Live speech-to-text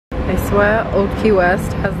I swear Old Key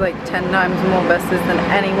West has like 10 times more buses than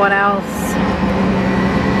anyone else.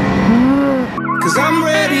 'Cause I'm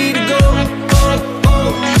ready to go. Oh,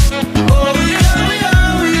 oh, oh, yeah,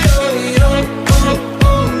 yeah, yeah, yeah, oh,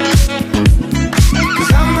 oh.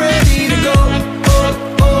 'Cause I'm ready to go. Oh,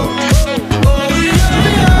 oh, oh, yeah,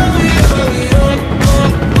 yeah, yeah, yeah,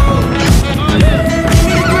 oh, oh. Give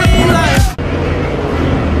me the green light.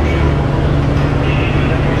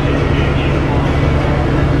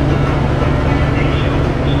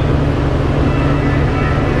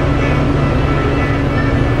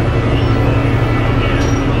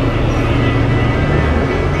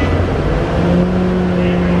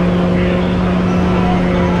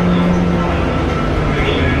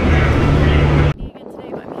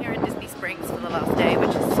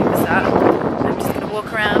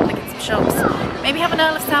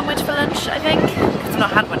 Sandwich for lunch, I think, because I've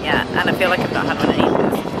not had one yet, and I feel like I've not had one in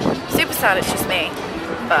ages. Super sad it's just me,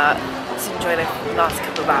 but just enjoy the last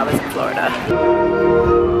couple of hours in Florida.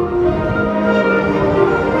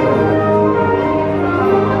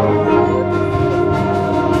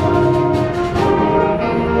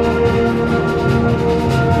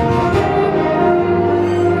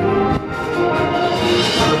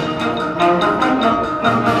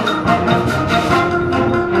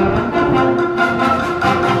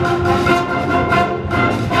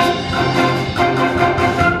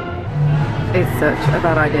 It's such a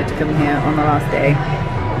bad idea to come here on the last day.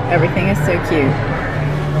 Everything is so cute.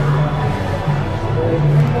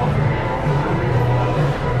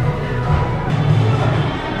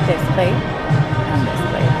 This plate and this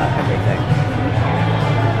plate are everything.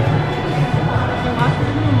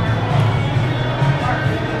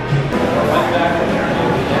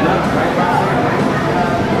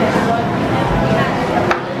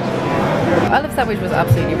 Olive sandwich was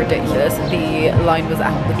absolutely ridiculous. The line was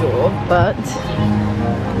out the door, but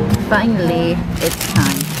finally it's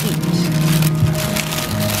time to eat.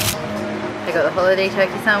 I got the holiday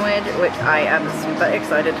turkey sandwich, which I am super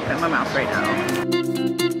excited to put in my mouth right now.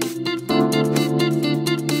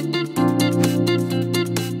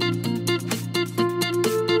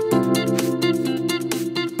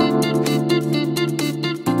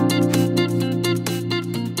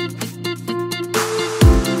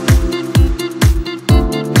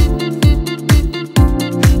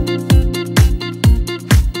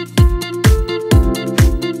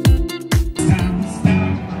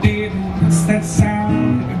 That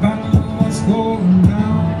sound, everybody knows what's going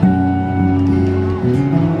down.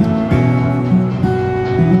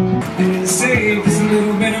 They save us a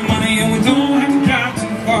little bit of money and we don't have to drive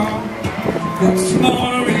too far. Close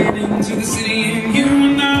tomorrow and into the city, and you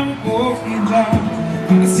and I will both need jobs.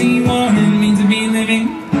 I see what it means to be living.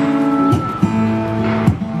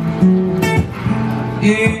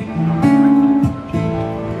 Yeah.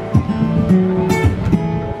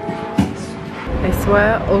 I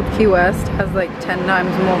swear Old Key West has like 10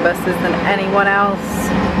 times more buses than anyone else.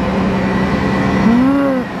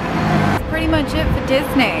 That's pretty much it for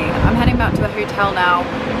Disney. I'm heading back to the hotel now.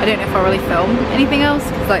 I don't know if I'll really film anything else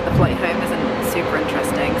because like the flight home isn't super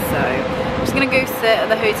interesting, so I'm just gonna go sit at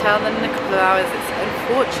the hotel, and then in a couple of hours it's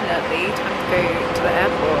unfortunately time to go to the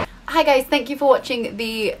airport. Hi guys, thank you for watching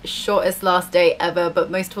the shortest last day ever, but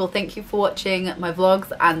most of all thank you for watching my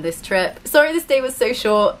vlogs and this trip. Sorry this day was so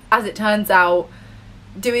short. As it turns out,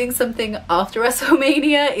 doing something after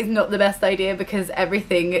WrestleMania is not the best idea because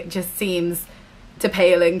everything just seems to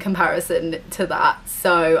pale in comparison to that.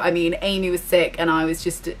 So I mean, Amy was sick and I was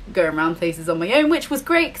just going around places on my own, which was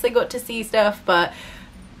great because I got to see stuff, but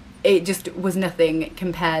it just was nothing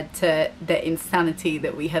compared to the insanity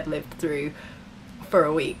that we had lived through for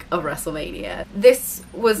a week of WrestleMania. This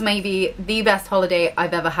was maybe the best holiday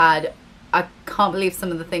I've ever had. I can't believe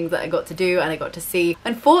some of the things that I got to do and I got to see.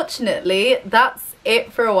 Unfortunately, that's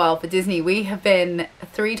it for a while for Disney. We have been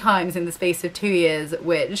 3 times in the space of 2 years,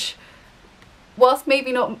 which, whilst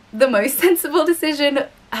maybe not the most sensible decision,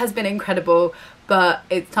 has been incredible, but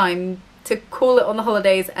it's time to call it on the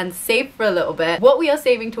holidays and save for a little bit. What we are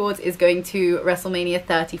saving towards is going to WrestleMania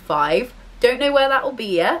 35. Don't know where that will be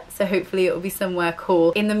yet, so hopefully it will be somewhere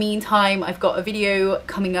cool. In the meantime, I've got a video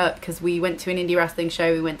coming up because we went to an indie wrestling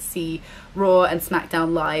show. We went to see Raw and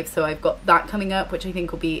SmackDown live, so I've got that coming up, which I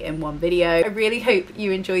think will be in one video. I really hope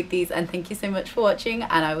you enjoyed these, and thank you so much for watching,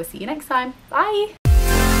 and I will see you next time. Bye!